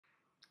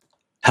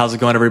How's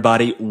it going,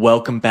 everybody?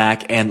 Welcome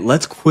back, and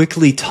let's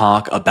quickly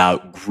talk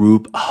about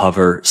group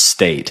hover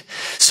state.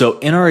 So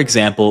in our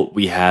example,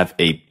 we have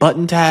a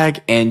button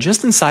tag, and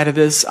just inside of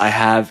this, I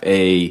have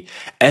a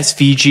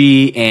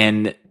SVG,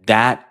 and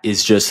that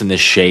is just in the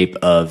shape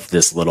of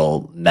this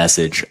little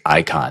message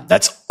icon.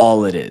 That's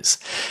all it is.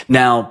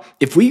 Now,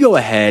 if we go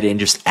ahead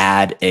and just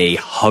add a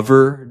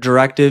hover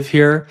directive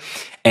here,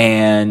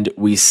 and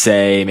we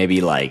say maybe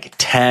like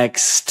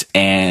text,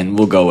 and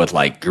we'll go with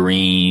like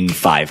green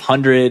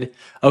 500.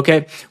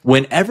 Okay.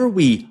 Whenever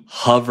we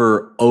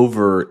hover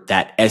over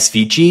that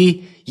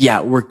SVG, yeah,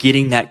 we're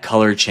getting that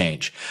color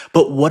change.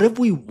 But what if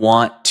we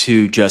want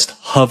to just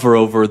hover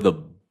over the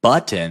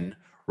button,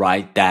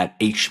 right? That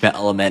HTML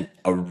element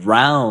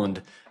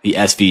around the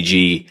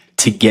SVG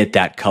to get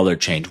that color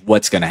change?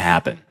 What's going to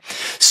happen?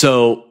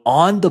 So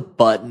on the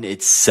button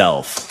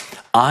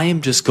itself, I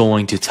am just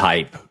going to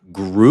type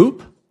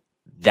group.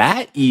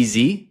 That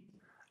easy.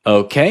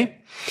 Okay.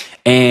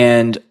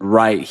 And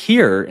right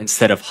here,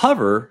 instead of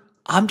hover,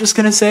 I'm just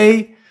going to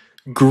say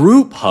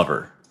group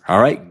hover.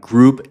 All right.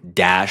 Group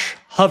dash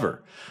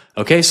hover.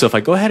 Okay. So if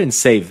I go ahead and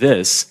save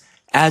this,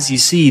 as you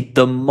see,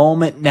 the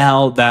moment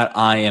now that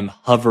I am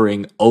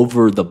hovering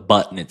over the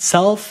button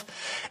itself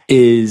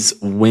is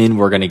when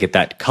we're going to get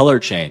that color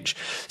change.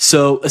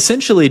 So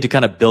essentially, to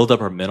kind of build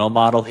up our mental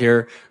model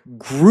here,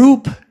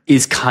 group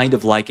is kind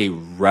of like a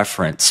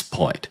reference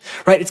point,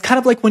 right? It's kind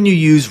of like when you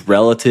use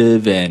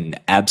relative and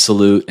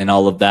absolute and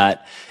all of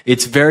that.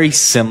 It's very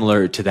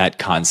similar to that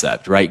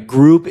concept, right?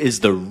 Group is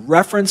the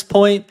reference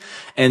point.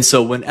 And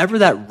so whenever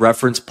that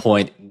reference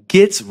point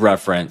gets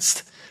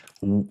referenced,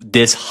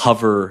 this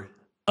hover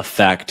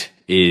effect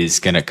is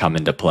going to come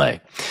into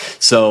play.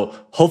 So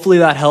hopefully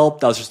that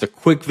helped. That was just a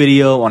quick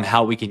video on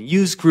how we can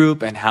use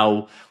group and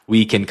how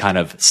we can kind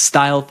of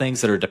style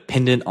things that are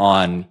dependent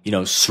on,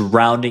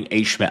 surrounding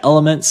HTML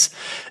elements.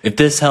 If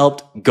this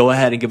helped, go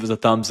ahead and give us a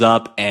thumbs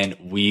up, and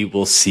we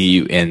will see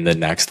you in the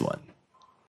next one.